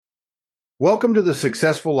Welcome to the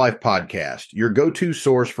Successful Life Podcast, your go-to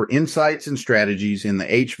source for insights and strategies in the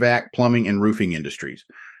HVAC, plumbing, and roofing industries.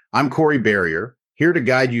 I'm Corey Barrier, here to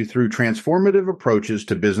guide you through transformative approaches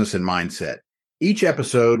to business and mindset. Each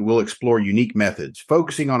episode will explore unique methods,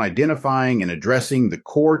 focusing on identifying and addressing the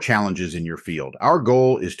core challenges in your field. Our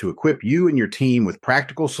goal is to equip you and your team with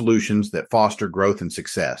practical solutions that foster growth and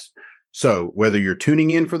success. So, whether you're tuning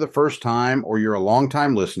in for the first time or you're a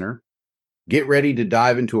longtime listener, get ready to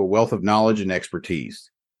dive into a wealth of knowledge and expertise.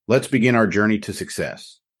 Let's begin our journey to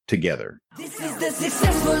success together. This is the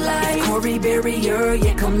successful life. Corey Barrier,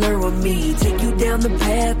 yeah, come learn with me. Take you down the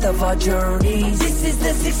path of our journeys. This is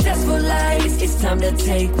the successful life. It's time to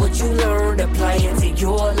take what you learned, apply it to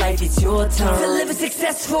your life. It's your turn to live a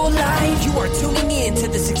successful life. You are tuning in to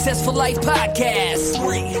the Successful Life Podcast.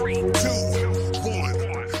 3, 2,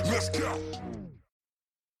 1, let's go.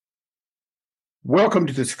 Welcome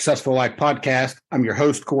to the Successful Life Podcast. I'm your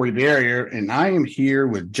host, Corey Barrier, and I am here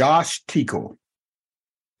with Josh Tickle.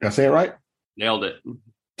 Did I say it right? Nailed it.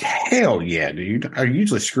 Hell yeah, dude. I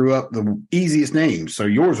usually screw up the easiest names, so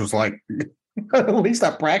yours was like, at least I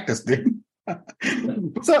practiced, dude.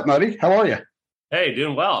 What's up, buddy? How are you? Hey,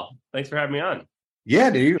 doing well. Thanks for having me on. Yeah,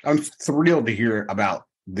 dude. I'm thrilled to hear about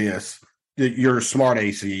this, your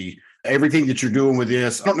SmartAC, everything that you're doing with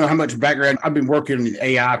this. I don't know how much background. I've been working in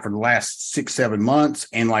AI for the last 6-7 months,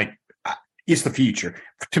 and it's the future.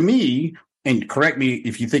 To me, and correct me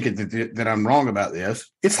if you think that I'm wrong about this,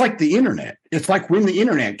 it's like the internet. It's like when the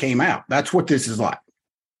internet came out. That's what this is like.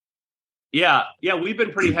 Yeah, we've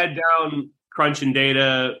been pretty head down crunching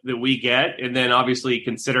data that we get, and then obviously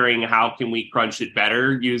considering how can we crunch it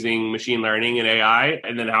better using machine learning and AI,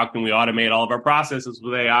 and then how can we automate all of our processes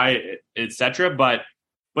with AI, et cetera. But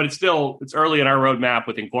it's early in our roadmap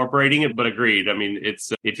with incorporating it, but agreed. I mean,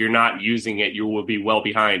 it's if you're not using it, you will be well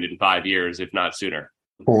behind in 5 years, if not sooner.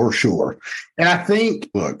 For sure. And I think,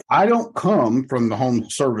 look, I don't come from the home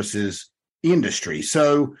services industry.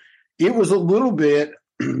 So it was a little bit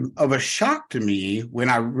of a shock to me when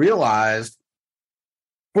I realized,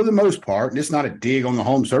 for the most part, and it's not a dig on the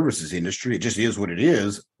home services industry, it just is what it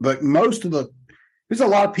is, but there's a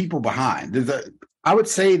lot of people behind. I would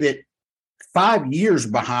say that 5 years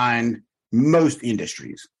behind most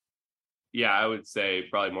industries. Yeah, I would say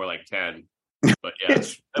probably more like 10. But yeah,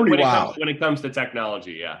 it's pretty wild when it comes to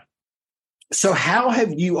technology. Yeah. So how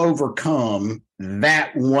have you overcome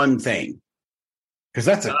that one thing? Because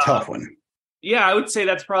that's a tough one. Yeah, I would say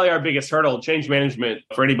that's probably our biggest hurdle. Change management,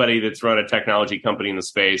 for anybody that's run a technology company in the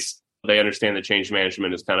space, they understand that change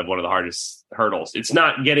management is kind of one of the hardest hurdles. It's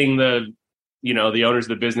not getting the owners of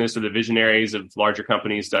the business or the visionaries of larger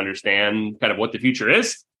companies to understand kind of what the future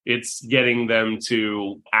is. It's getting them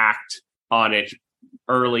to act on it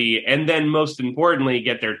early, and then most importantly,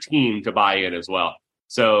 get their team to buy in as well.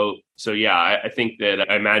 So yeah, I think that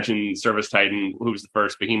I imagine ServiceTitan, who was the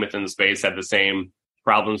first behemoth in the space, had the same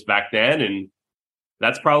problems back then, and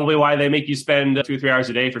that's probably why they make you spend 2 or 3 hours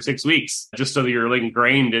a day for 6 weeks, just so that you're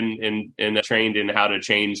ingrained and trained in how to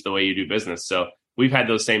change the way you do business. So we've had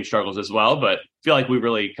those same struggles as well, but I feel like we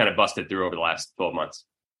really kind of busted through over the last 12 months.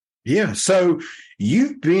 Yeah. So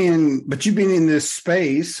you've been in this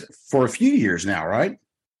space for a few years now, right?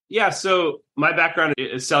 Yeah. So my background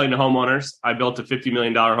is selling to homeowners. I built a $50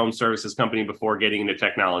 million home services company before getting into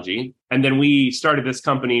technology. And then we started this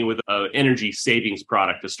company with an energy savings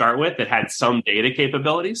product to start with that had some data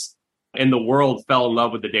capabilities. And the world fell in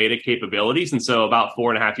love with the data capabilities. And so about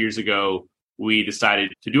 4.5 years ago, we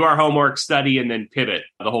decided to do our homework, study, and then pivot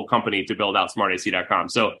the whole company to build out SmartAC.com.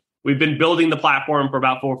 So we've been building the platform for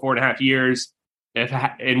about 4.5 years.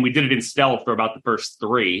 And we did it in stealth for about the first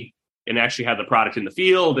 3. And actually had the product in the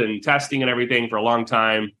field and testing and everything for a long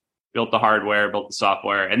time, built the hardware, built the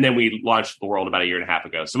software, and then we launched the world about 1.5 years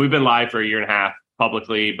ago. So we've been live for 1.5 years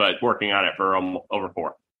publicly, but working on it for over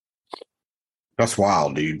 4. That's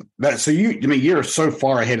wild, dude. You're so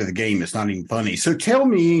far ahead of the game, it's not even funny. So tell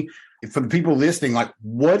me, for the people listening,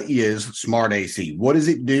 what is SmartAC? What does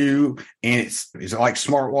it do? And is it like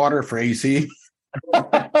smart water for AC?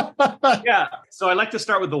 Yeah. So I like to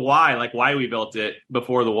start with the why, like why we built it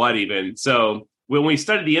before the what even. So when we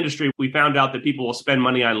studied the industry, we found out that people will spend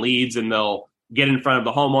money on leads and they'll get in front of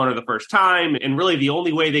the homeowner the first time. And really the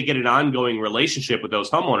only way they get an ongoing relationship with those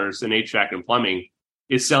homeowners in HVAC and plumbing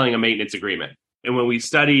is selling a maintenance agreement. And when we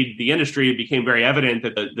studied the industry, it became very evident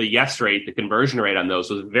that the yes rate, the conversion rate on those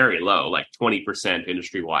was very low, like 20%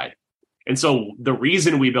 industry wide. And so the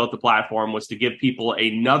reason we built the platform was to give people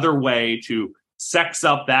another way to sex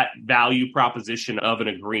up that value proposition of an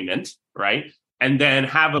agreement, right? And then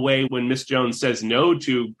have a way when Miss Jones says no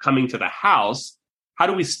to coming to the house, how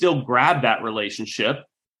do we still grab that relationship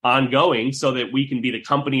ongoing so that we can be the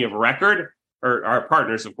company of record, or our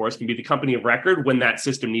partners, of course, can be the company of record when that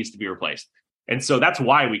system needs to be replaced. And so that's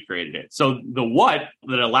why we created it. So the what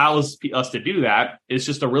that allows us to do that is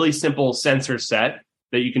just a really simple sensor set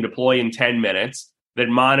that you can deploy in 10 minutes that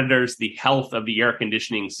monitors the health of the air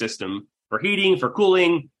conditioning system for heating, for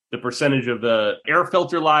cooling, the percentage of the air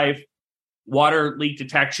filter life, water leak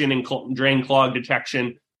detection and drain clog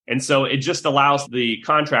detection. And so it just allows the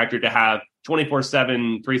contractor to have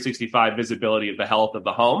 24/7, 365 visibility of the health of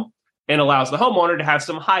the home, and allows the homeowner to have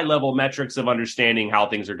some high-level metrics of understanding how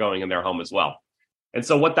things are going in their home as well. And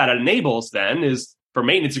so what that enables then is for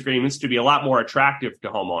maintenance agreements to be a lot more attractive to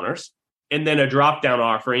homeowners, and then a drop-down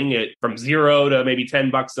offering it from $0 to maybe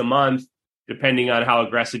 $10 a month, depending on how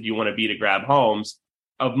aggressive you want to be to grab homes,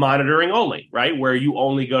 of monitoring only, right? Where you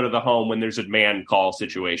only go to the home when there's a demand call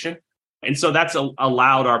situation. And so that's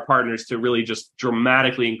allowed our partners to really just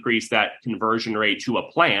dramatically increase that conversion rate to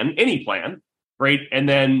a plan, any plan, right? And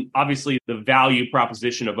then obviously the value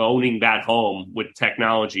proposition of owning that home with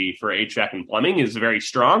technology for HVAC and plumbing is very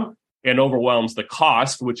strong and overwhelms the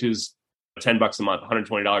cost, which is $10 a month,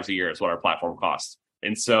 $120 a year is what our platform costs.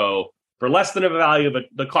 And so for less than a value of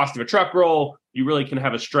the cost of a truck roll, you really can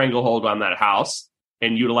have a stranglehold on that house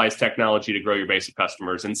and utilize technology to grow your base of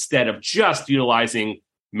customers instead of just utilizing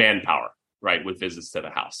manpower, right, with visits to the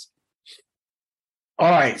house. All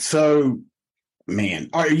right. So, man,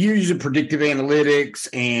 are you using predictive analytics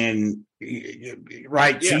and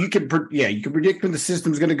right? Yeah. So you can predict when the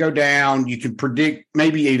system's going to go down. You can predict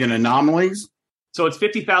maybe even anomalies. So it's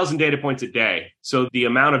 50,000 data points a day. So the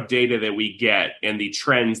amount of data that we get and the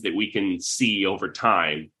trends that we can see over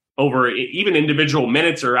time, over even individual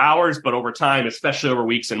minutes or hours, but over time, especially over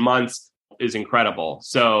weeks and months, is incredible.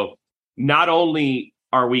 So not only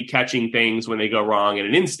are we catching things when they go wrong in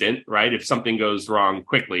an instant, right? If something goes wrong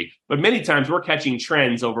quickly, but many times we're catching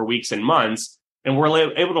trends over weeks and months, and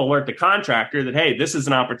we're able to alert the contractor that, hey, this is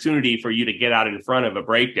an opportunity for you to get out in front of a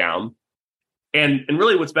breakdown. And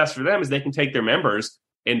really what's best for them is they can take their members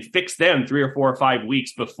and fix them 3 or 4 or 5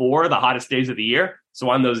 weeks before the hottest days of the year. So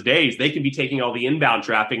on those days, they can be taking all the inbound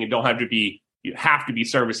traffic and you have to be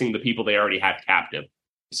servicing the people they already have captive.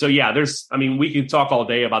 So yeah, we could talk all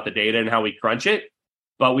day about the data and how we crunch it,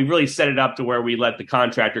 but we really set it up to where we let the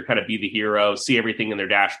contractor kind of be the hero, see everything in their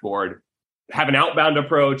dashboard, have an outbound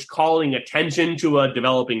approach, calling attention to a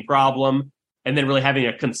developing problem, and then really having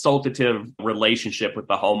a consultative relationship with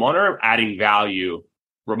the homeowner, adding value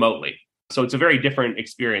remotely. So it's a very different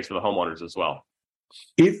experience for the homeowners as well.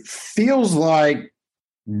 It feels like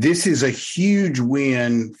this is a huge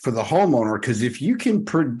win for the homeowner, because if you can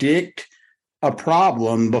predict a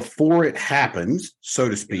problem before it happens, so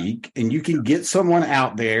to speak, and you can get someone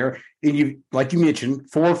out there, and you, like you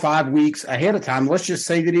mentioned, 4 or 5 weeks ahead of time, let's just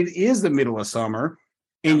say that it is the middle of summer,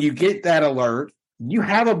 and you get that alert, you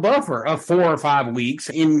have a buffer of 4 or 5 weeks,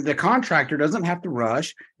 and the contractor doesn't have to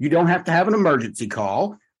rush. You don't have to have an emergency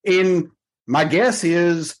call. And my guess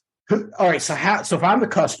is, all right, so if I'm the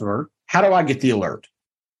customer, how do I get the alert?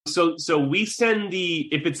 So we send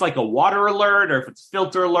if it's like a water alert or if it's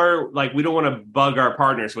filter alert, like we don't want to bug our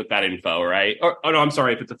partners with that info, right?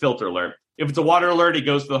 If it's a filter alert. If it's a water alert, it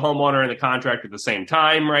goes to the homeowner and the contractor at the same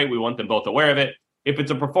time, right? We want them both aware of it. If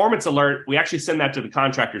it's a performance alert, we actually send that to the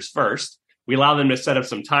contractors first. We allow them to set up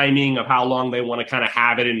some timing of how long they want to kind of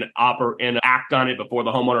have it and act on it before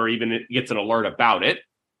the homeowner even gets an alert about it.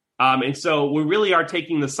 And so we really are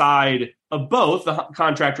taking the side of both the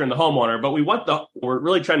contractor and the homeowner, but we're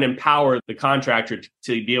really trying to empower the contractor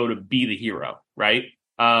to be able to be the hero, right?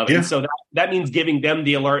 And so that means giving them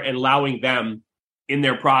the alert and allowing them in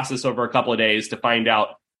their process over a couple of days to find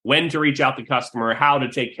out when to reach out to the customer, how to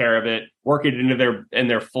take care of it, work it into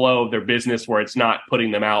their flow of their business where it's not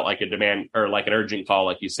putting them out like a demand or like an urgent call,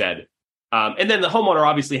 like you said. And then the homeowner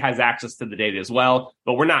obviously has access to the data as well,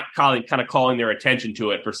 but we're not calling their attention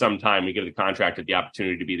to it for some time. We give the contractor the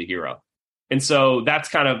opportunity to be the hero. And so that's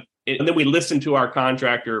kind of it. And then we listen to our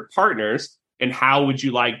contractor partners and how would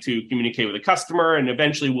you like to communicate with the customer? And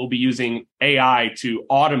eventually we'll be using AI to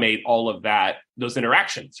automate all of those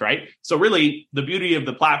interactions, right? So really the beauty of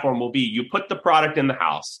the platform will be you put the product in the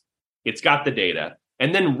house, it's got the data.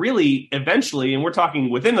 And then really eventually, and we're talking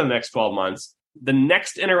within the next 12 months, the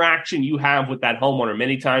next interaction you have with that homeowner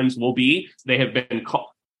many times will be they have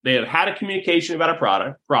had a communication about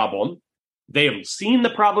a problem. They have seen the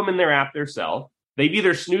problem in their app themselves. They've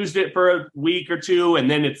either snoozed it for a week or two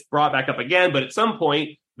and then it's brought back up again. But at some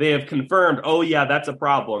point they have confirmed, oh yeah, that's a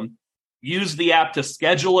problem. Use the app to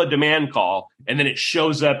schedule a demand call. And then it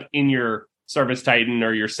shows up in your Service Titan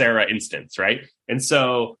or your Sarah instance, right? And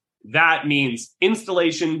so that means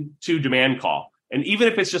installation to demand call. And even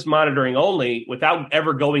if it's just monitoring only, without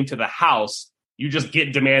ever going to the house, you just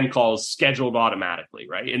get demand calls scheduled automatically,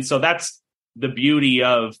 right? And so that's the beauty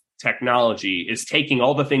of technology, is taking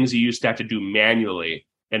all the things you used to have to do manually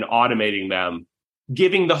and automating them,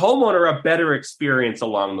 giving the homeowner a better experience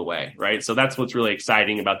along the way, right? So that's what's really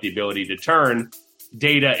exciting about the ability to turn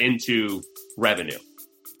data into revenue.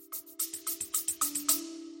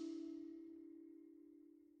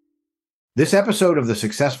 This episode of the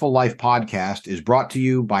Successful Life podcast is brought to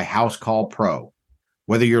you by House Call Pro.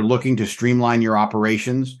 Whether you're looking to streamline your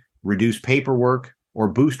operations, reduce paperwork, or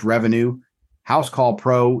boost revenue, House Call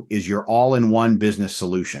Pro is your all-in-one business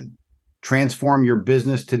solution. Transform your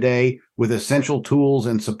business today with essential tools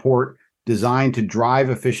and support designed to drive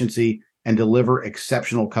efficiency and deliver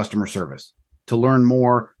exceptional customer service. To learn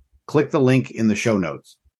more, click the link in the show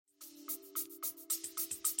notes.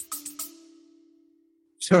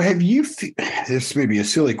 So this may be a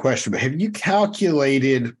silly question, but have you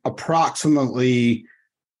calculated approximately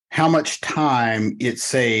how much time it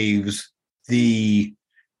saves the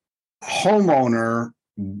homeowner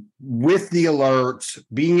with the alerts,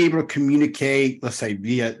 being able to communicate, let's say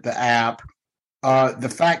via the app, the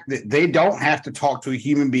fact that they don't have to talk to a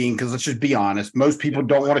human being, because let's just be honest, most people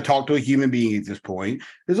don't want to talk to a human being at this point.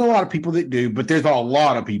 There's a lot of people that do, but there's a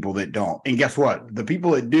lot of people that don't. And guess what? The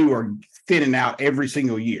people that do are thinning out every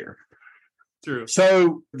single year. True.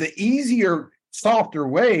 So the easier, softer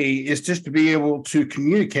way is just to be able to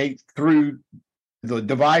communicate through the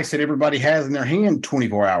device that everybody has in their hand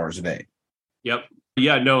 24 hours a day. Yep.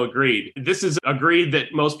 Yeah, no, agreed. This is agreed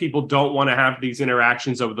that most people don't want to have these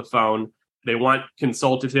interactions over the phone. They want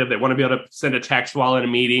consultative. They want to be able to send a text while in a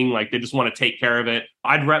meeting. Like, they just want to take care of it.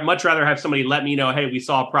 I'd much rather have somebody let me know, hey, we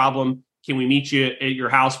saw a problem. Can we meet you at your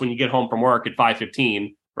house when you get home from work at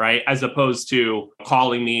 5:15, right? As opposed to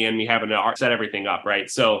calling me and me having to set everything up, right?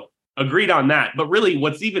 So agreed on that. But really,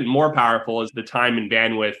 what's even more powerful is the time and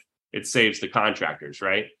bandwidth it saves the contractors,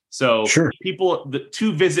 right? So Sure. People, the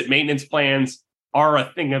 2-visit maintenance plans are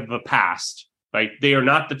a thing of the past, right? They are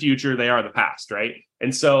not the future. They are the past, right?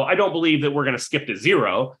 And so I don't believe that we're going to skip to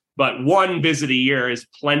 0, but 1 visit a year is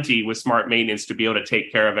plenty with smart maintenance to be able to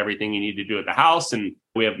take care of everything you need to do at the house. And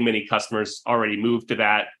we have many customers already moved to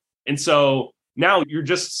that. And so now you're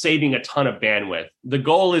just saving a ton of bandwidth. The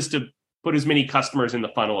goal is to put as many customers in the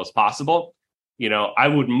funnel as possible. You know, I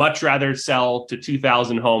would much rather sell to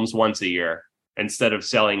 2,000 homes once a year instead of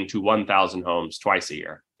selling to 1,000 homes twice a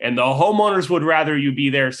year. And the homeowners would rather you be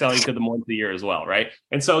there selling to them once a year as well, right?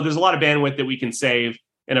 And so there's a lot of bandwidth that we can save.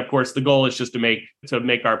 And of course, the goal is just to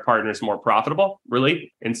make our partners more profitable,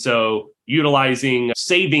 really. And so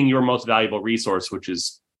saving your most valuable resource, which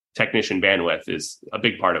is technician bandwidth, is a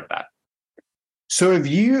big part of that. So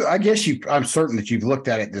I'm certain that you've looked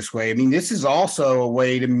at it this way. I mean, this is also a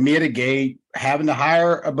way to mitigate having to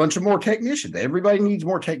hire a bunch of more technicians. Everybody needs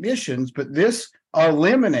more technicians, but this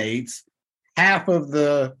eliminates half of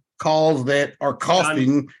the calls that are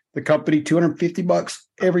costing the company $250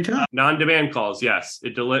 every time. Non-demand calls, yes.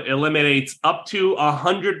 It eliminates up to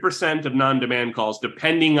 100% of non-demand calls,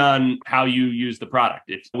 depending on how you use the product.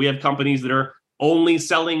 If we have companies that are only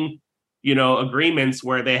selling agreements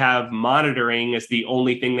where they have monitoring as the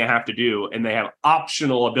only thing they have to do, and they have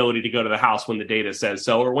optional ability to go to the house when the data says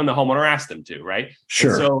so, or when the homeowner asks them to, right?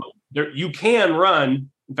 Sure. And so you can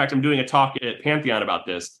run, in fact, I'm doing a talk at Pantheon about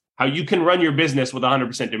this, how you can run your business with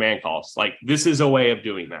 100% demand calls. Like, this is a way of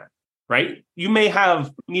doing that, right? You may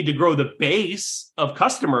need to grow the base of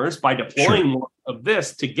customers by deploying more of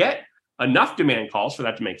this to get enough demand calls for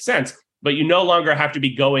that to make sense, but you no longer have to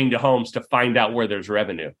be going to homes to find out where there's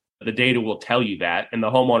revenue. The data will tell you that, and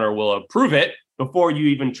the homeowner will approve it before you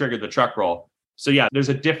even trigger the truck roll. So yeah, there's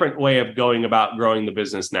a different way of going about growing the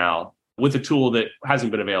business now with a tool that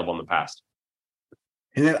hasn't been available in the past.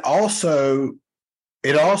 And it also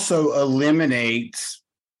eliminates,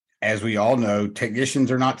 as we all know,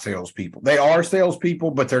 technicians are not salespeople. They are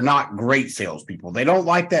salespeople, but they're not great salespeople. They don't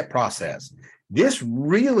like that process. This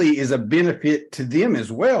really is a benefit to them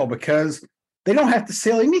as well, because they don't have to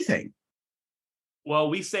sell anything.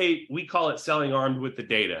 Well, we call it selling armed with the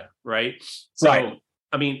data, right? So, right.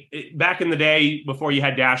 I mean, back in the day, before you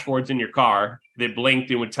had dashboards in your car that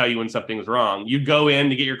blinked and would tell you when something was wrong, you'd go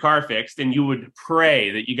in to get your car fixed and you would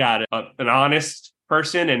pray that you got an honest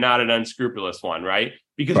person and not an unscrupulous one, right?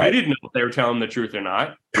 Because you didn't know if they were telling the truth or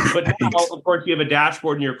not. But now, of course, you have a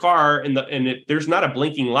dashboard in your car, and there's not a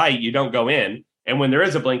blinking light, you don't go in. And when there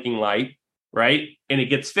is a blinking light, right, and it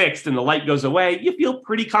gets fixed and the light goes away, you feel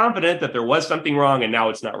pretty confident that there was something wrong and now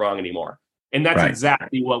it's not wrong anymore. And that's Right.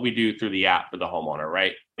 exactly what we do through the app for the homeowner,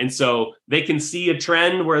 right? And so they can see a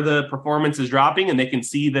trend where the performance is dropping, and they can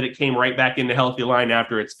see that it came right back into healthy line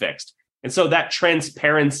after it's fixed. And so that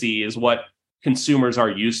transparency is what consumers are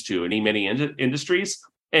used to in many industries.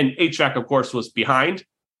 And HVAC, of course, was behind.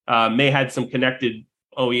 May had some connected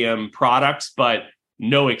OEM products, but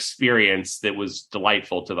no experience that was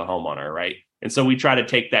delightful to the homeowner, right? And so we try to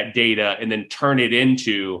take that data and then turn it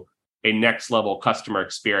into a next level customer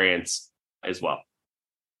experience as well.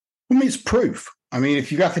 I mean, it's proof. I mean,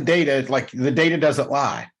 if you got the data, it's like the data doesn't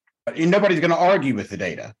lie. And nobody's going to argue with the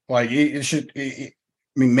data. Like it should. I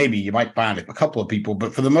mean, maybe you might find a couple of people,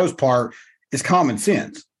 but for the most part, it's common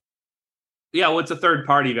sense. Yeah, well, it's a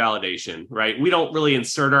third-party validation, right? We don't really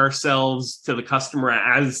insert ourselves to the customer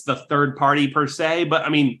as the third party per se, but I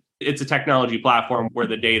mean, it's a technology platform where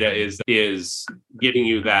the data is giving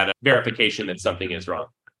you that verification that something is wrong.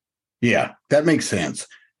 Yeah, that makes sense.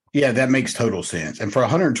 Yeah, that makes total sense. And for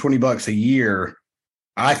 $120 a year,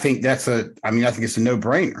 I think I think it's a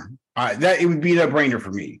no-brainer. It would be a no-brainer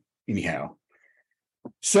for me, anyhow.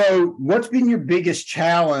 So what's been your biggest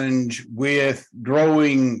challenge with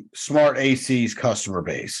growing SmartAC's customer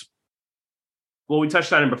base? Well, we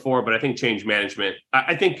touched on it before, but I think change management.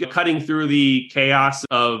 I think cutting through the chaos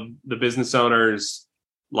of the business owner's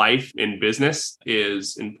life in business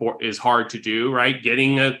is hard to do, right?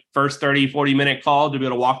 Getting a first 30, 40-minute call to be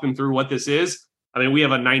able to walk them through what this is. I mean, we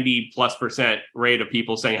have a 90+% rate of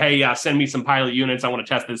people saying, hey, yeah, send me some pilot units. I want to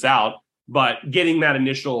test this out. But getting that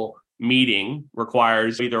initial meeting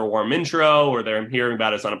requires either a warm intro, or they're hearing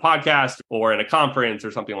about us on a podcast or in a conference or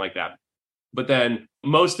something like that. But then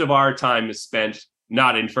most of our time is spent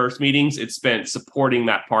not in first meetings. It's spent supporting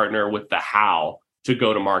that partner with the how to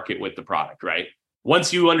go to market with the product, right?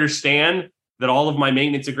 Once you understand that all of my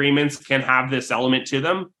maintenance agreements can have this element to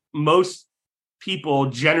them, most people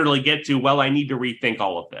generally get to, well, I need to rethink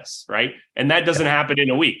all of this, right? And that doesn't happen in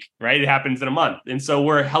a week, right? It happens in a month. And so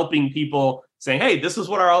we're helping people saying, hey, this is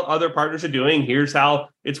what our other partners are doing. Here's how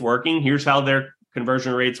it's working. Here's how their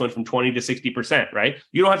conversion rates went from 20 to 60%, right?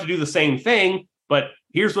 You don't have to do the same thing, but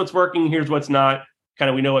here's what's working. Here's what's not. Kind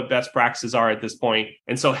of, we know what best practices are at this point.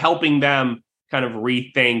 And so helping them kind of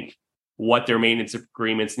rethink what their maintenance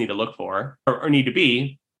agreements need to look for or need to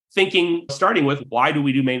be, starting with, why do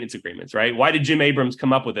we do maintenance agreements, right? Why did Jim Abrams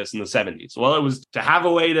come up with this in the 70s? Well, it was to have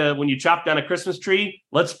a way to, when you chop down a Christmas tree,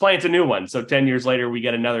 let's plant a new one. So 10 years later, we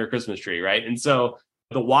get another Christmas tree, right? And so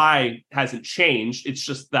the why hasn't changed. It's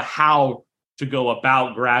just the how to go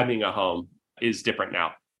about grabbing a home is different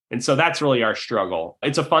now. And so that's really our struggle.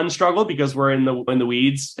 It's a fun struggle because we're in the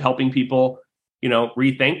weeds, helping people,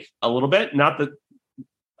 rethink a little bit. Not that,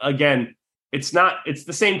 again, it's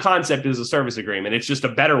the same concept as a service agreement. It's just a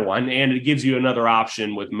better one. And it gives you another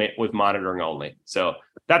option with monitoring only. So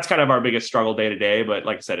that's kind of our biggest struggle day to day. But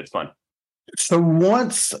like I said, it's fun. So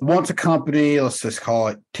once a company, let's just call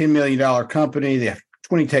it $10 million company, they have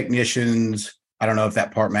 20 technicians. I don't know if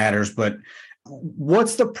that part matters, but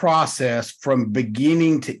what's the process from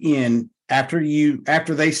beginning to end after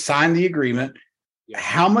they sign the agreement?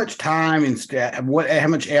 How much time how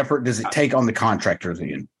much effort does it take on the contractor's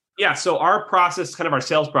end? Yeah. So our process, kind of our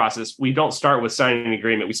sales process, we don't start with signing an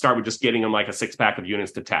agreement. We start with just getting them like a 6-pack of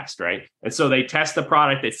units to test, right? And so they test the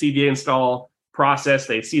product, they see the install process,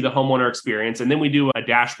 they see the homeowner experience, and then we do a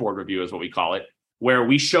dashboard review is what we call it, where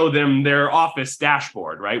we show them their office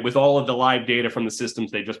dashboard, right? With all of the live data from the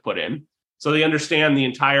systems they just put in. So they understand the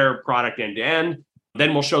entire product end to end.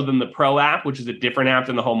 Then we'll show them the Pro app, which is a different app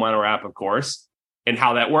than the homeowner app, of course, and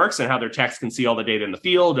how that works and how their techs can see all the data in the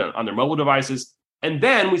field and on their mobile devices. And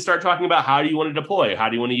then we start talking about, how do you want to deploy? How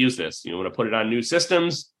do you want to use this? You want to put it on new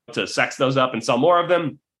systems to sex those up and sell more of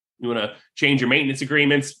them? You want to change your maintenance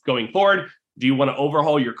agreements going forward? Do you want to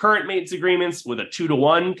overhaul your current maintenance agreements with a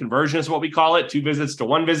 2-to-1 conversion is what we call it, 2 visits to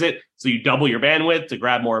 1 visit. So you double your bandwidth to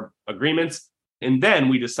grab more agreements. And then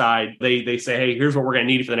we decide, they say, hey, here's what we're going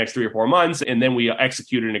to need for the next 3 or 4 months. And then we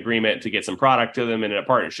execute an agreement to get some product to them in a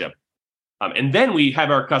partnership. And then we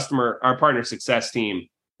have our partner success team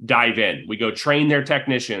dive in. We go train their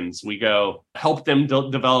technicians. We go help them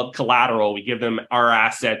develop collateral. We give them our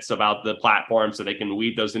assets about the platform so they can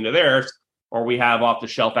weave those into theirs, or we have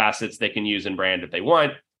off-the-shelf assets they can use and brand if they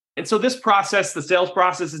want. And so this process, the sales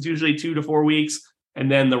process, is usually 2 to 4 weeks. And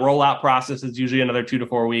then the rollout process is usually another 2 to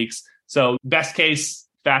 4 weeks. So best case,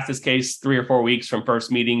 fastest case, 3 or 4 weeks from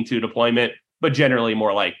first meeting to deployment, but generally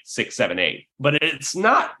more like 6, 7, 8. But it's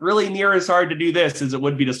not really near as hard to do this as it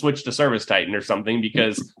would be to switch to Service Titan or something,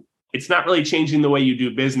 because it's not really changing the way you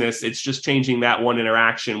do business. It's just changing that one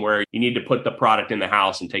interaction where you need to put the product in the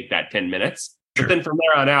house and take that 10 minutes. But then from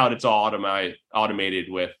there on out, it's all automated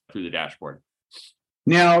through the dashboard.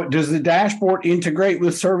 Now, does the dashboard integrate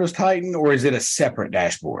with Service Titan, or is it a separate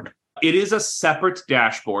dashboard? It is a separate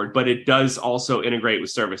dashboard, but it does also integrate with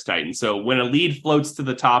Service Titan. So when a lead floats to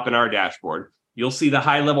the top in our dashboard, you'll see the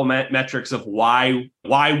high-level metrics of why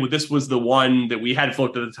this was the one that we had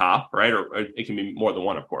float to the top, right? Or it can be more than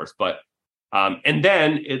one, of course. But and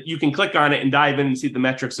then you can click on it and dive in and see the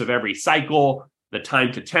metrics of every cycle, the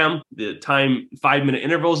time to temp, the time 5-minute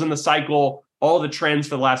intervals in the cycle, all the trends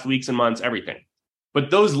for the last weeks and months, everything. But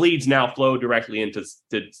those leads now flow directly into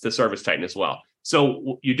Service Titan as well.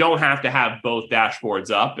 So you don't have to have both dashboards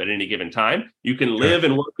up at any given time. You can live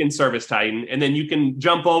and work in Service Titan, and then you can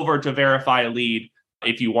jump over to verify a lead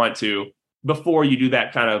if you want to, before you do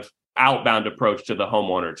that kind of outbound approach to the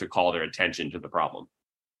homeowner to call their attention to the problem.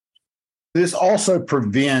 This also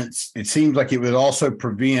prevents, it seems like it would also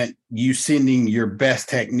prevent you sending your best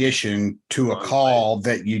technician to a call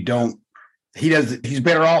that you don't, he's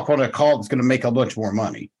better off on a call that's going to make a bunch more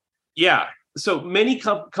money. Yeah. So many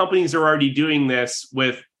companies are already doing this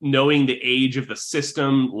with knowing the age of the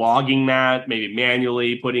system, logging that, maybe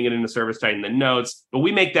manually putting it in the Service Titan, the notes, but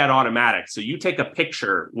we make that automatic. So you take a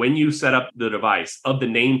picture when you set up the device of the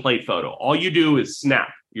nameplate photo. All you do is snap,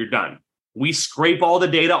 you're done. We scrape all the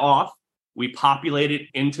data off, we populate it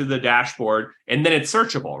into the dashboard, and then it's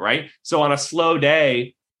searchable, right? So on a slow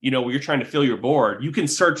day, where you're trying to fill your board, you can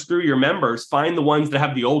search through your members, find the ones that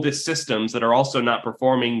have the oldest systems that are also not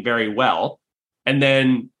performing very well, and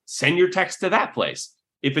then send your text to that place.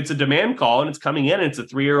 If it's a demand call and it's coming in and it's a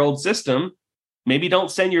 3-year-old system, maybe don't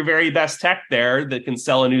send your very best tech there that can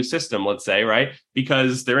sell a new system, let's say, right?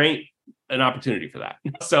 Because there ain't an opportunity for that.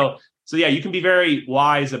 So yeah, you can be very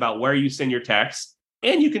wise about where you send your texts,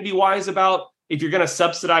 and you can be wise about if you're going to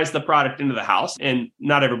subsidize the product into the house. And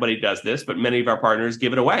not everybody does this, but many of our partners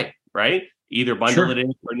give it away, right? Either bundle it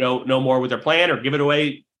in for no more with their plan, or give it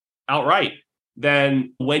away outright.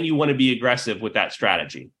 Then when you want to be aggressive with that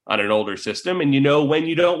strategy on an older system, and when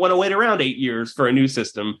you don't want to wait around 8 years for a new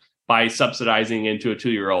system by subsidizing into a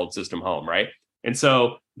 2-year-old system home, right? And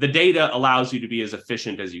so the data allows you to be as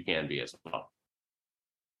efficient as you can be as well.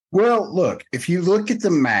 Well, look, if you look at the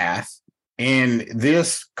math, and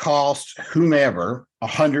this costs whomever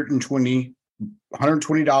 $120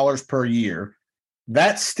 per year,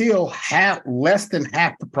 that's still less than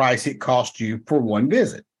half the price it cost you for one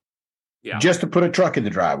visit. Yeah. Just to put a truck in the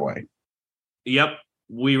driveway. Yep.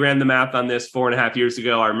 We ran the math on this 4.5 years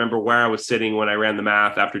ago. I remember where I was sitting when I ran the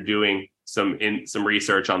math after doing some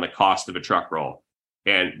research on the cost of a truck roll.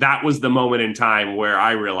 And that was the moment in time where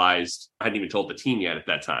I realized, I hadn't even told the team yet at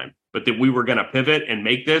that time, but that we were going to pivot and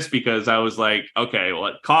make this, because I was like, okay, well,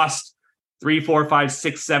 it costs $300, $400,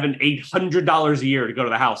 $500, $600, $700, $800 a year to go to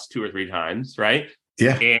the house 2 or 3 times, right?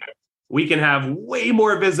 Yeah. And we can have way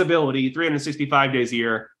more visibility 365 days a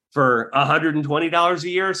year for $120 a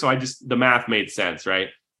year. So the math made sense, right?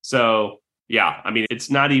 So yeah, I mean, it's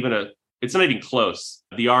not even close.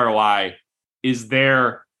 The ROI is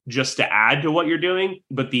there just to add to what you're doing,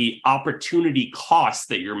 but the opportunity costs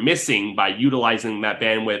that you're missing by utilizing that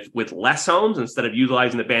bandwidth with less homes instead of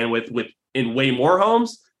utilizing the bandwidth in way more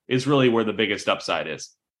homes is really where the biggest upside is.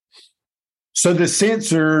 So the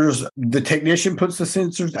sensors, the technician puts the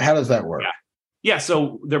sensors, how does that work? Yeah.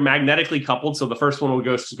 So they're magnetically coupled. So the first one will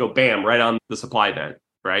go bam, right on the supply vent,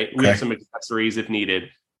 right? We have some accessories if needed.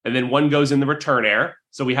 And then one goes in the return air.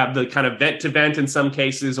 So we have the kind of vent to vent in some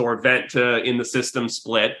cases, or vent to in the system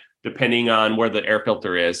split, depending on where the air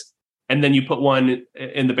filter is. And then you put one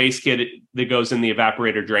in the base kit that goes in the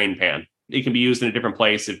evaporator drain pan. It can be used in a different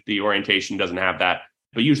place if the orientation doesn't have that,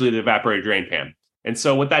 but usually the evaporator drain pan. And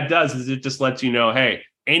so what that does is it just lets you know, hey,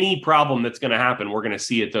 any problem that's going to happen, we're going to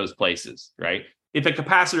see at those places, right? If a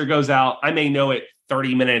capacitor goes out, I may know it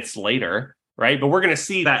 30 minutes later, right? But we're going to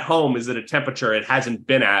see that home is at a temperature it hasn't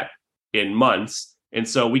been at in months. And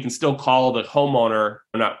so we can still call the homeowner,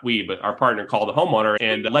 not we, but our partner call the homeowner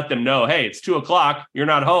and let them know, hey, it's 2:00, you're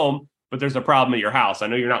not home, but there's a problem at your house. I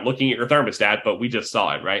know you're not looking at your thermostat, but we just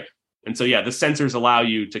saw it, right? And so, yeah, the sensors allow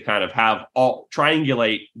you to kind of have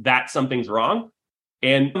triangulate that something's wrong.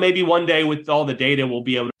 And maybe one day with all the data, we'll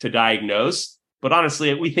be able to diagnose. But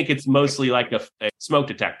honestly, we think it's mostly like a smoke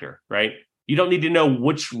detector, right? You don't need to know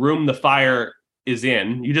which room the fire is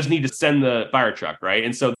in. You just need to send the fire truck, right?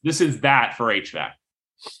 And so this is that for HVAC.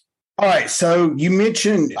 All right. So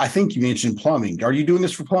I think you mentioned plumbing. Are you doing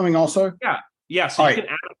this for plumbing also? Yeah. So you can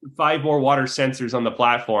add 5 more water sensors on the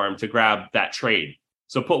platform to grab that trade.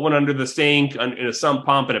 So put one under the sink, in a sump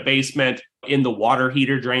pump in a basement, in the water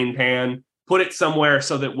heater drain pan, put it somewhere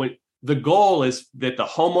so that when the goal is that the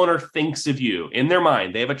homeowner thinks of you in their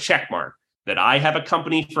mind, they have a check mark. that I have a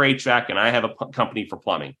company for HVAC and I have a company for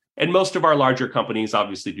plumbing. And most of our larger companies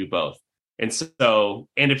obviously do both. And so,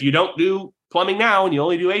 and if you don't do plumbing now and you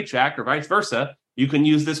only do HVAC or vice versa, you can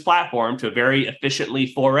use this platform to very efficiently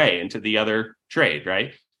foray into the other trade,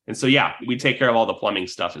 right? And so, yeah, we take care of all the plumbing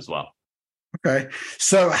stuff as well. Okay.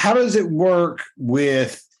 So how does it work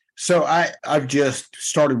with, so I've just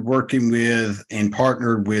started working with and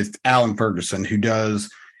partnered with Alan Ferguson, who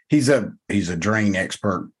he's a drain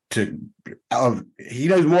expert. He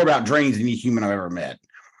knows more about drains than any human I've ever met.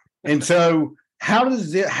 And so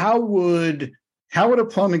how would a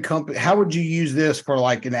plumbing company, how would you use this for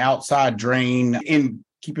like an outside drain? And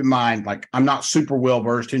keep in mind, like, I'm not super well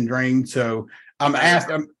versed in drains. So all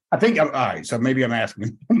right. So maybe I'm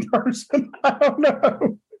asking one person. I don't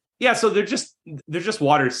know. Yeah. So they're just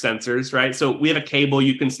water sensors, right? So we have a cable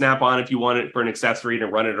you can snap on if you want it for an accessory to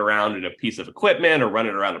run it around in a piece of equipment or run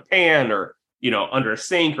it around a pan or, under a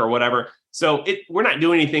sink or whatever. So we're not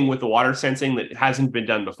doing anything with the water sensing that hasn't been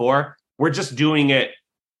done before. We're just doing it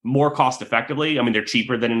more cost effectively. I mean, they're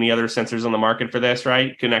cheaper than any other sensors on the market for this,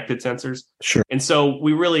 right? Connected sensors. Sure. And so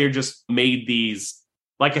we really are just made these,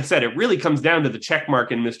 like I said, it really comes down to the check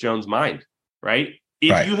mark in Ms. Jones' mind, right?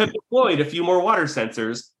 If you have deployed a few more water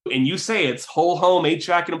sensors and you say it's whole home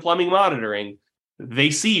HVAC and plumbing monitoring,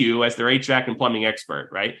 they see you as their HVAC and plumbing expert,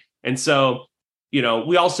 right? And so,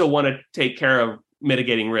 we also want to take care of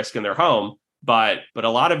mitigating risk in their home, but a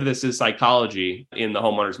lot of this is psychology in the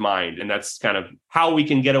homeowner's mind. And that's kind of how we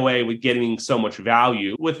can get away with getting so much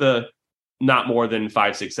value with not more than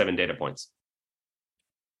 5, 6, 7 data points.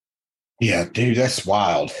 Yeah, dude, that's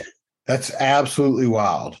wild. That's absolutely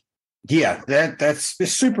wild. Yeah, that's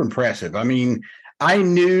super impressive. I mean, I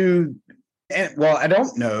knew, I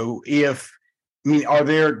don't know I'm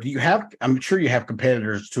sure you have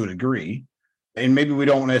competitors to a degree, and maybe we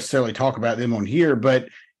don't necessarily talk about them on here, but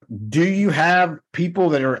do you have people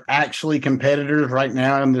that are actually competitors right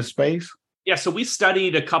now in this space? Yeah, so we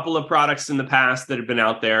studied a couple of products in the past that have been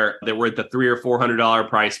out there that were at the $300 or $400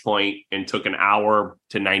 price point and took an hour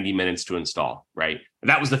to 90 minutes to install, right? And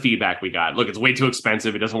that was the feedback we got. Look, it's way too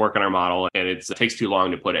expensive. It doesn't work on our model, and it takes too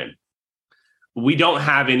long to put in. We don't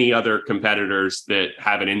have any other competitors that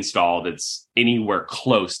have an install that's anywhere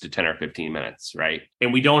close to 10 or 15 minutes, right?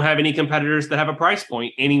 And we don't have any competitors that have a price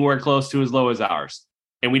point anywhere close to as low as ours.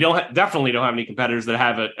 And we definitely don't have any competitors that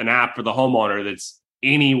have an app for the homeowner that's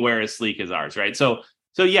anywhere as sleek as ours, right? So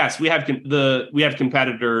yes, we have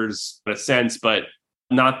competitors in a sense, but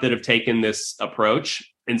not that have taken this approach.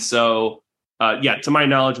 And so, to my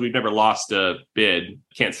knowledge, we've never lost a bid.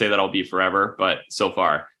 Can't say that'll be forever, but so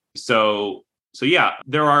far. So yeah,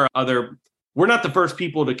 there are we're not the first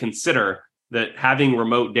people to consider that having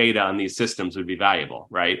remote data on these systems would be valuable,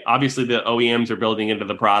 right? Obviously, the OEMs are building into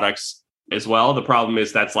the products as well. The problem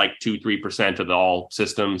is that's like 2-3% of all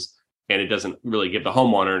systems, and it doesn't really give the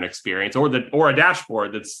homeowner an experience or a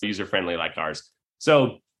dashboard that's user-friendly like ours.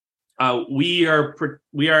 So we are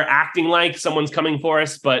acting like someone's coming for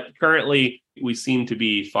us, but currently we seem to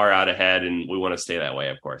be far out ahead, and we want to stay that way,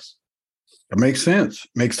 of course. That makes sense.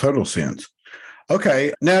 Makes total sense.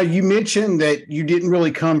 Okay. Now, you mentioned that you didn't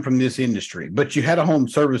really come from this industry, but you had a home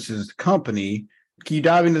services company. Can you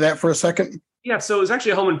dive into that for a second? Yeah, so it was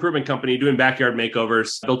actually a home improvement company doing backyard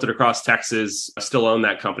makeovers, built it across Texas. I still own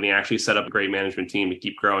that company. I actually set up a great management team to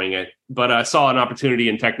keep growing it. But I saw an opportunity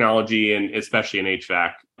in technology and especially in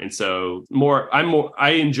HVAC. And so I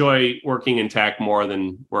enjoy working in tech more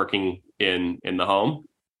than working in the home.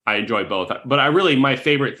 I enjoy both. But my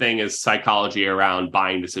favorite thing is psychology around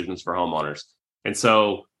buying decisions for homeowners. And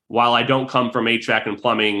so while I don't come from HVAC and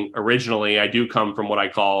plumbing originally, I do come from what I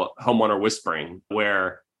call homeowner whispering,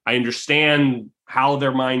 where I understand how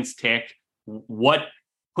their minds tick, what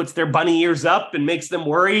puts their bunny ears up and makes them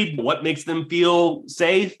worried, what makes them feel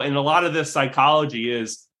safe. And a lot of this psychology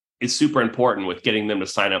is super important with getting them to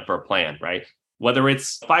sign up for a plan, right? Whether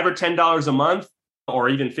it's $5 or $10 a month or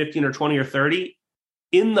even 15 or 20 or 30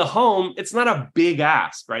 in the home, it's not a big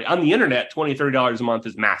ask, right? On the internet, $20, $30 a month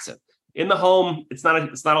is massive. In the home, it's not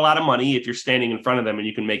a lot of money if you're standing in front of them and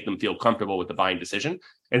you can make them feel comfortable with the buying decision.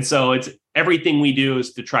 And so it's everything we do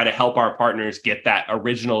is to try to help our partners get that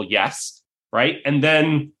original yes, right? And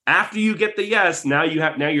then after you get the yes, now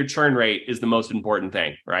your churn rate is the most important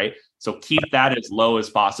thing, right? So keep that as low as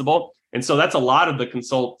possible. And so that's a lot of the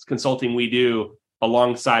consulting we do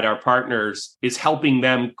alongside our partners is helping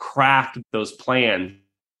them craft those plans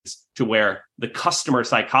to where the customer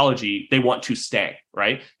psychology, they want to stay,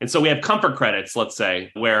 right? And so we have comfort credits, let's say,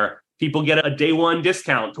 where people get a day one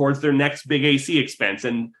discount towards their next big AC expense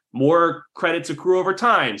and more credits accrue over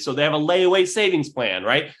time. So they have a layaway savings plan,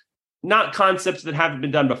 right? Not concepts that haven't been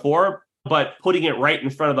done before, but putting it right in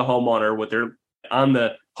front of the homeowner with their on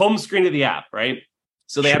the home screen of the app, right?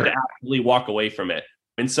 So they have to actively walk away from it.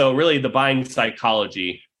 And so really the buying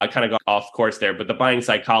psychology, I kind of got off course there, but the buying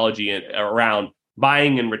psychology around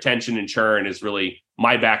buying and retention and churn is really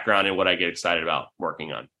my background and what I get excited about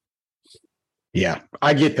working on. Yeah,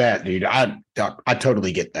 I get that, dude. I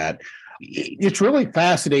totally get that. It's really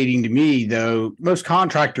fascinating to me, though. Most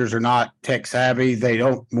contractors are not tech savvy. They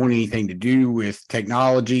don't want anything to do with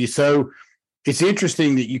technology. So it's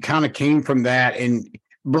interesting that you kind of came from that.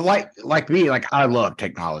 But like me, like I love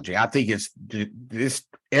technology. I think it's this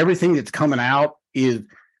everything that's coming out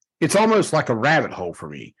it's almost like a rabbit hole for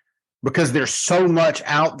me because there's so much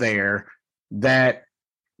out there that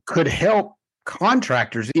could help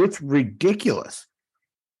contractors. It's ridiculous.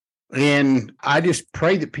 And I just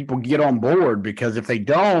pray that people get on board, because if they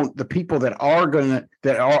don't, the people that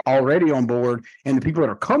are already on board and the people that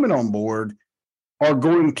are coming on board are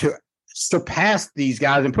going to surpass these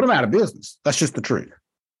guys and put them out of business. That's just the truth.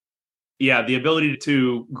 Yeah, the ability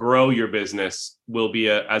to grow your business will be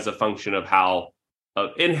as a function of how,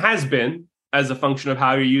 and has been as a function of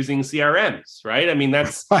how you're using CRMs, right? I mean,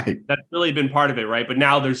 that's right. That's really been part of it, right? But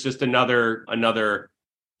now there's just another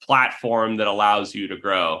platform that allows you to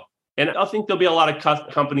grow. And I think there'll be a lot of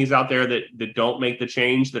companies out there that don't make the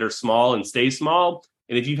change, that are small and stay small.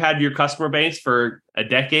 And if you've had your customer base for a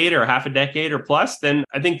decade or half a decade or plus, then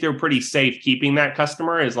I think they're pretty safe keeping that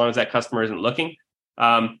customer as long as that customer isn't looking.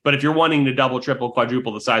 But if you're wanting to double, triple,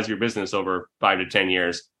 quadruple the size of your business over 5 to 10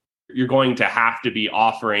 years, you're going to have to be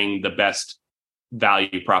offering the best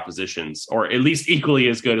value propositions, or at least equally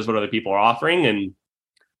as good as what other people are offering. And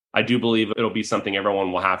I do believe it'll be something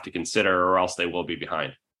everyone will have to consider, or else they will be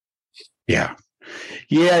behind. Yeah.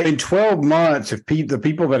 Yeah. In 12 months, if the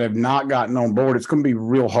people that have not gotten on board, it's going to be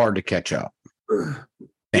real hard to catch up.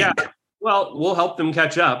 Yeah. Well, we'll help them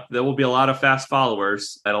catch up. There will be a lot of fast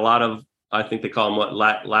followers and a lot of, I think they call them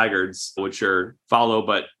laggards, which are follow,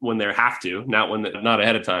 but when they have to, not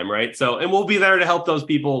ahead of time. Right. So, and we'll be there to help those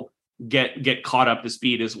people get caught up to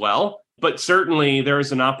speed as well. But certainly there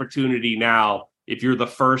is an opportunity now. If you're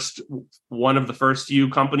one of the first few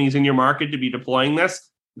companies in your market to be deploying this,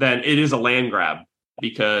 then it is a land grab, and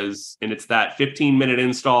it's that 15-minute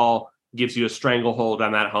install gives you a stranglehold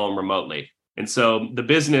on that home remotely. And so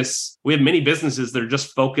we have many businesses that are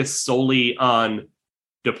just focused solely on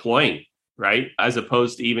deploying, right? As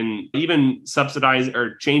opposed to even subsidize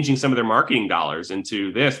or changing some of their marketing dollars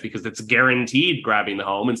into this, because it's guaranteed grabbing the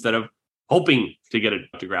home instead of hoping to get it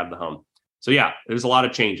to grab the home. So yeah, there's a lot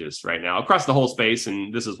of changes right now across the whole space,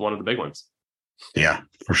 and this is one of the big ones. Yeah,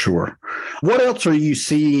 for sure. What else are you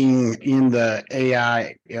seeing in the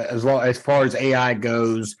AI as far as AI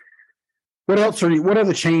goes? What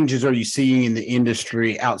other changes are you seeing in the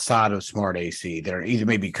industry outside of SmartAC that are either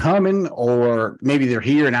maybe coming or maybe they're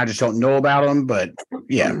here and I just don't know about them? But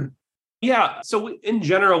yeah. Yeah. So in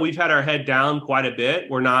general, we've had our head down quite a bit.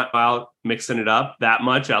 We're not out mixing it up that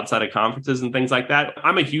much outside of conferences and things like that.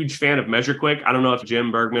 I'm a huge fan of MeasureQuick. I don't know if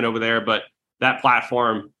Jim Bergman over there, but that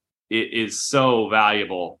platform is so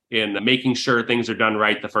valuable in making sure things are done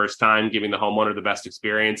right the first time, giving the homeowner the best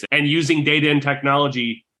experience, and using data and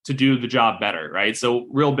technology to do the job better, right? So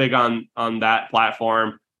real big on that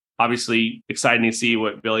platform. Obviously, exciting to see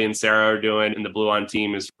what Billy and Sarah are doing, and the Blue On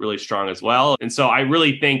team is really strong as well. And so I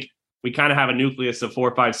really think we kind of have a nucleus of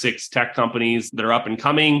 4, 5, 6 tech companies that are up and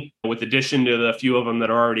coming, with addition to the few of them that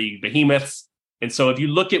are already behemoths. And so if you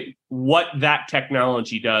look at what that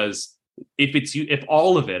technology does, if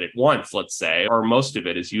all of it at once, let's say, or most of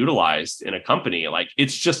it is utilized in a company, like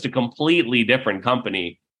it's just a completely different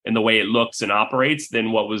company in the way it looks and operates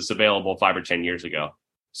than what was available 5 or 10 years ago.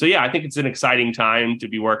 So yeah, I think it's an exciting time to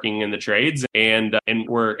be working in the trades, and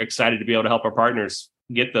we're excited to be able to help our partners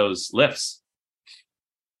get those lifts.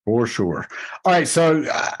 For sure. All right. So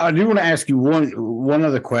I do want to ask you one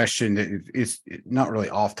other question that is not really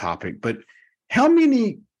off topic, but how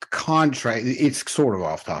many it's sort of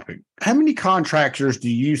off topic. How many contractors do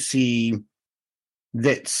you see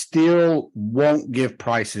that still won't give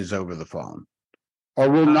prices over the phone or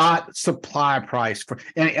will not supply a price for?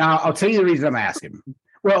 And I'll tell you the reason I'm asking.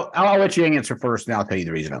 Well, I'll let you answer first, and I'll tell you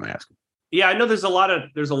the reason I'm asking. Yeah, I know there's a lot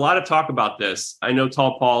of talk about this. I know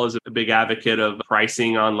Tall Paul is a big advocate of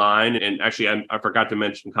pricing online, and actually, I forgot to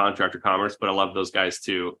mention Contractor Commerce, but I love those guys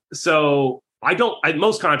too. So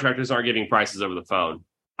most contractors aren't giving prices over the phone.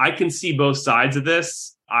 I can see both sides of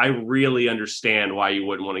this. I really understand why you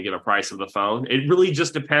wouldn't want to give a price over the phone. It really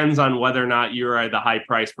just depends on whether or not you're the high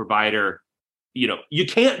price provider. You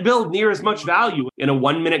can't build near as much value in a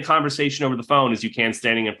 1-minute conversation over the phone as you can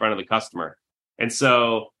standing in front of the customer. And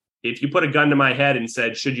so if you put a gun to my head and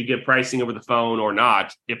said, should you give pricing over the phone or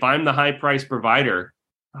not? If I'm the high price provider,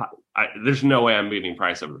 there's no way I'm giving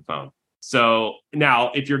price over the phone. So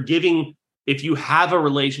now if you have a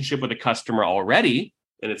relationship with a customer already,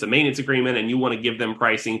 and it's a maintenance agreement and you want to give them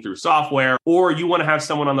pricing through software, or you want to have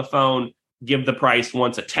someone on the phone give the price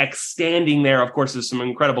once a tech's standing there. Of course, there's some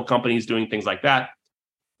incredible companies doing things like that.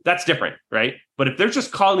 That's different, right? But if they're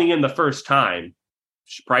just calling in the first time,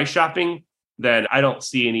 price shopping, then I don't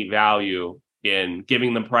see any value in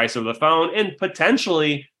giving them price over the phone, and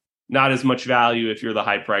potentially not as much value if you're the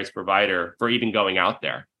high price provider for even going out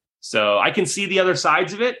there. So I can see the other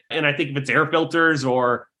sides of it. And I think if it's air filters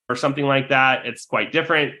or something like that, it's quite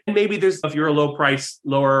different. And maybe if you're a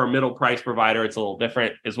lower or middle price provider, it's a little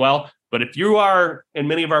different as well. But if you are, and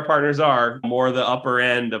many of our partners are, more the upper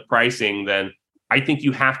end of pricing, then I think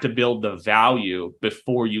you have to build the value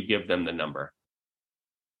before you give them the number.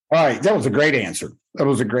 All right. That was a great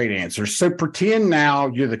answer. So pretend now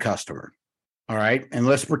you're the customer. All right. And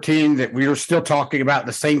let's pretend that we are still talking about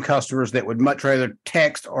the same customers that would much rather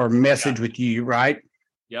text or message with you, right?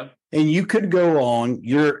 Yep. And you could go on,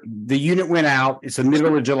 the unit went out. It's the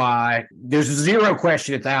middle of July. There's zero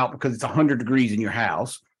question it's out because it's 100 degrees in your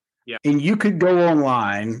house. Yeah. And you could go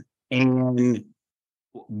online and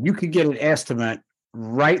you could get an estimate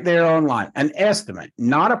right there online. An estimate,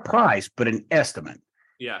 not a price, but an estimate.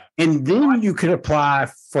 Yeah. And then you could apply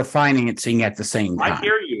for financing at the same time. I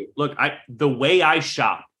hear you. Look, the way I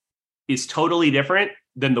shop is totally different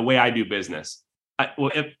than the way I do business.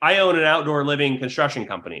 If I own an outdoor living construction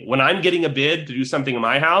company, when I'm getting a bid to do something in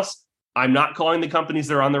my house, I'm not calling the companies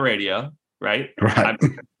that are on the radio, right?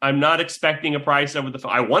 I'm not expecting a price over the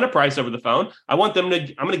phone. I want a price over the phone. I'm going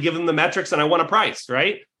to give them the metrics and I want a price,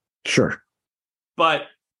 right? Sure. But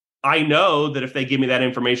I know that if they give me that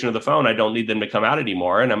information on the phone, I don't need them to come out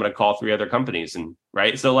anymore. And I'm going to call 3 other companies. And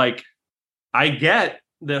right. So I get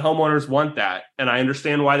that homeowners want that. And I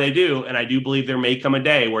understand why they do. And I do believe there may come a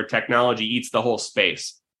day where technology eats the whole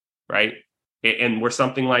space. Right. And where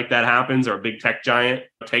something like that happens, or a big tech giant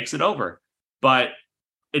takes it over. But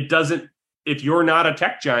it doesn't, if you're not a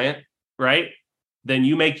tech giant, right, then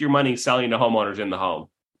you make your money selling to homeowners in the home.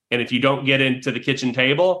 And if you don't get into the kitchen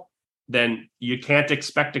table, then you can't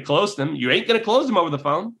expect to close them. You ain't going to close them over the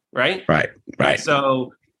phone, right? Right.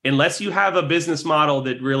 So unless you have a business model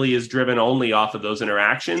that really is driven only off of those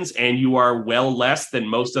interactions, and you are well less than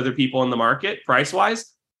most other people in the market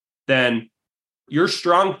price-wise, then your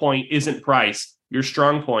strong point isn't price. Your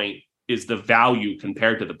strong point is the value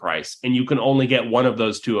compared to the price. And you can only get one of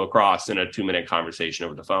those two across in a 2-minute conversation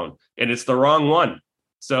over the phone. And it's the wrong one.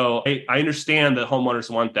 So I understand that homeowners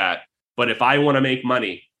want that. But if I want to make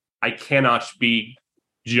money, I cannot be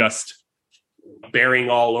just bearing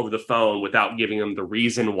all over the phone without giving them the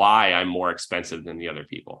reason why I'm more expensive than the other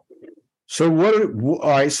people. So all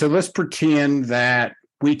right. So let's pretend that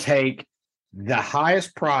we take the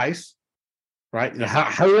highest price, right?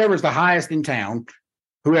 Whoever's the highest in town,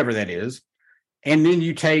 whoever that is, and then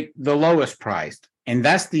you take the lowest priced, and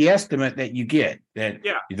that's the estimate that you get.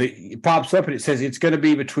 It pops up and it says it's going to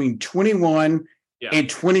be between $21,000 and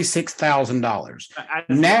 $26,000.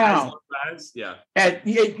 Now,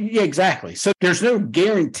 exactly. So there's no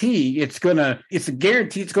guarantee it's a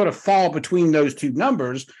guarantee it's going to fall between those two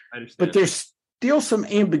numbers, but there's still some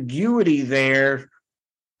ambiguity there.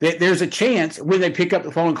 That there's a chance when they pick up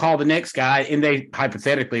the phone and call the next guy, and they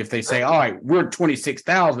hypothetically, if they say, all right, we're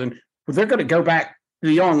 26,000, well, they're going to go back to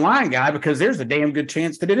the online guy because there's a damn good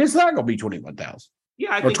chance that it is not going to be 21,000.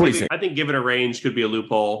 Yeah, I think giving a range could be a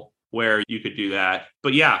loophole where you could do that.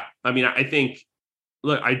 But yeah, I mean,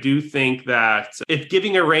 I do think that if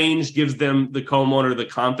giving a range gives them, the homeowner, the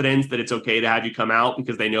confidence that it's okay to have you come out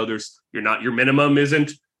because they know your minimum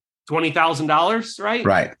isn't $20,000, right?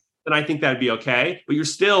 Right. Then I think that'd be okay. But you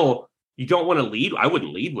don't want to lead. I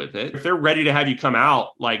wouldn't lead with it. If they're ready to have you come out,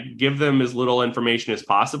 give them as little information as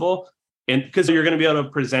possible. And because you're going to be able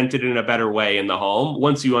to present it in a better way in the home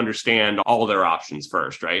once you understand all their options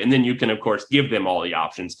first, right? And then you can, of course, give them all the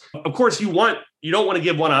options. Of course, you don't want to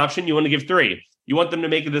give one option. You want to give 3. You want them to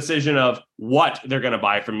make a decision of what they're going to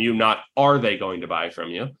buy from you, not are they going to buy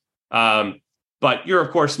from you. But you're,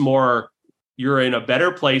 of course, you're in a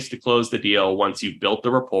better place to close the deal once you've built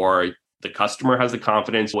the rapport. The customer has the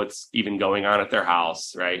confidence what's even going on at their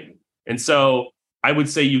house, right? And so I would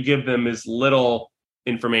say you give them as little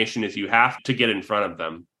information as you have to get in front of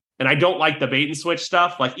them. And I don't like the bait and switch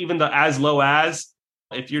stuff, even the as low as,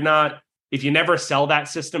 if you never sell that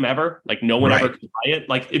system ever, no one ever can buy it.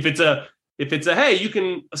 If it's a,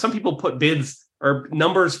 hey, some people put bids or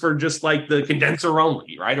numbers for just the condenser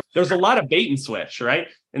only, right? There's a lot of bait and switch, right?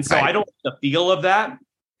 And so I don't like the feel of that.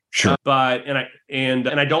 Sure. But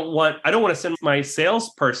I don't want to send my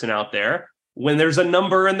salesperson out there when there's a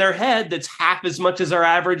number in their head that's half as much as our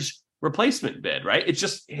average replacement bid, right? It's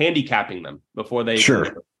just handicapping them before they.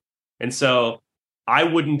 Sure. And so I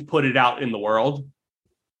wouldn't put it out in the world.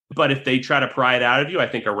 But if they try to pry it out of you, I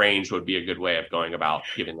think a range would be a good way of going about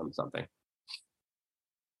giving them something.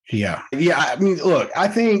 Yeah. Yeah. I mean, look, I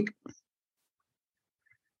think,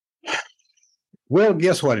 well,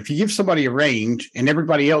 guess what? If you give somebody a range and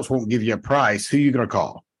everybody else won't give you a price, who are you going to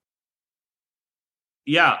call?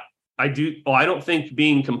 Yeah, I do. Oh, I don't think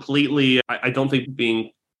being completely, I don't think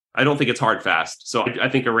it's hard fast. So I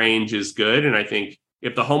think a range is good. And I think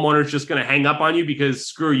if the homeowner is just going to hang up on you because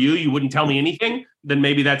screw you, you wouldn't tell me anything, then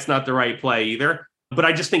maybe that's not the right play either. But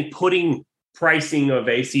I just think putting pricing of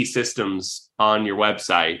AC systems on your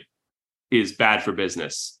website is bad for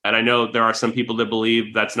business. And I know there are some people that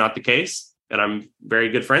believe that's not the case. And I'm very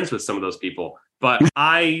good friends with some of those people. But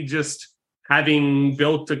I just, having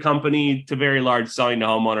built a company to very large selling to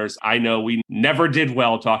homeowners, I know we never did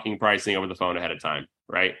well talking pricing over the phone ahead of time,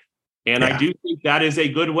 right? And I do think that is a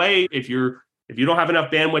good way. If you don't have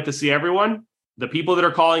enough bandwidth to see everyone, the people that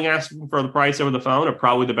are calling asking for the price over the phone are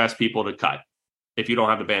probably the best people to cut if you don't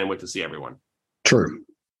have the bandwidth to see everyone. True.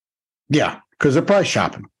 Yeah, because they're price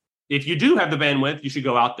shopping. If you do have the bandwidth, you should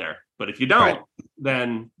go out there. But if you don't,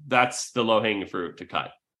 then that's the low-hanging fruit to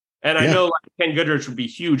cut. And I know Ken Goodrich would be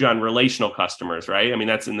huge on relational customers, right? I mean,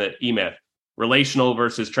 that's in the E-Myth, relational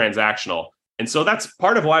versus transactional. And so that's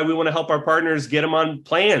part of why we want to help our partners get them on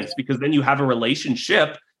plans, because then you have a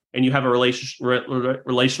relationship and you have a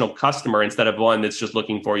relational customer instead of one that's just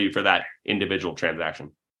looking for you for that individual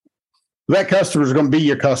transaction. That customer is going to be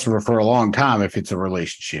your customer for a long time if it's a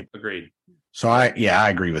relationship. Agreed. So I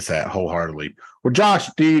agree with that wholeheartedly. Well, Josh,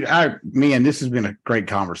 dude, this has been a great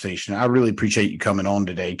conversation. I really appreciate you coming on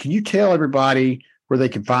today. Can you tell everybody where they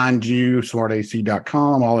can find you,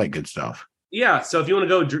 smartac.com, all that good stuff? Yeah. So if you want to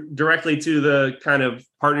go directly to the kind of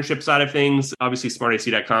partnership side of things, obviously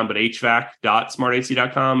smartac.com, but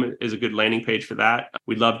hvac.smartac.com is a good landing page for that.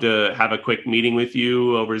 We'd love to have a quick meeting with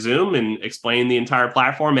you over Zoom and explain the entire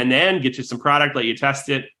platform and then get you some product, let you test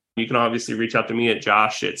it. You can obviously reach out to me at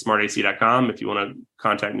josh@smartac.com if you want to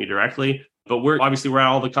contact me directly. But we're at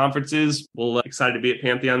all the conferences. We're excited to be at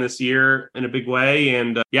Pantheon this year in a big way.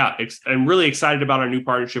 And I'm really excited about our new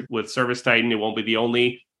partnership with Service Titan. It won't be the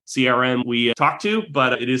only CRM we talk to,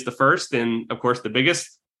 but it is the first and, of course, the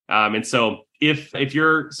biggest. And so if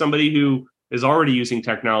you're somebody who is already using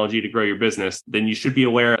technology to grow your business, then you should be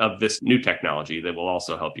aware of this new technology that will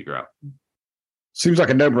also help you grow. Seems like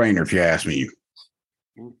a no-brainer if you ask me.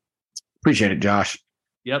 Appreciate it, Josh.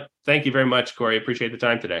 Yep. Thank you very much, Corey. Appreciate the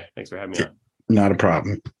time today. Thanks for having me on. Not a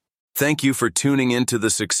problem. Thank you for tuning into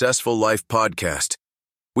the Successful Life podcast.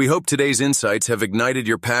 We hope today's insights have ignited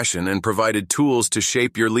your passion and provided tools to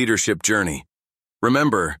shape your leadership journey.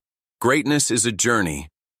 Remember, greatness is a journey,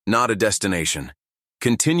 not a destination.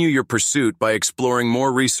 Continue your pursuit by exploring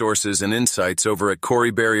more resources and insights over at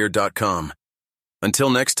CoreyBarrier.com.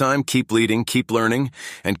 Until next time, keep leading, keep learning,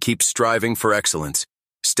 and keep striving for excellence.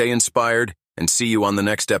 Stay inspired, and see you on the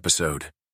next episode.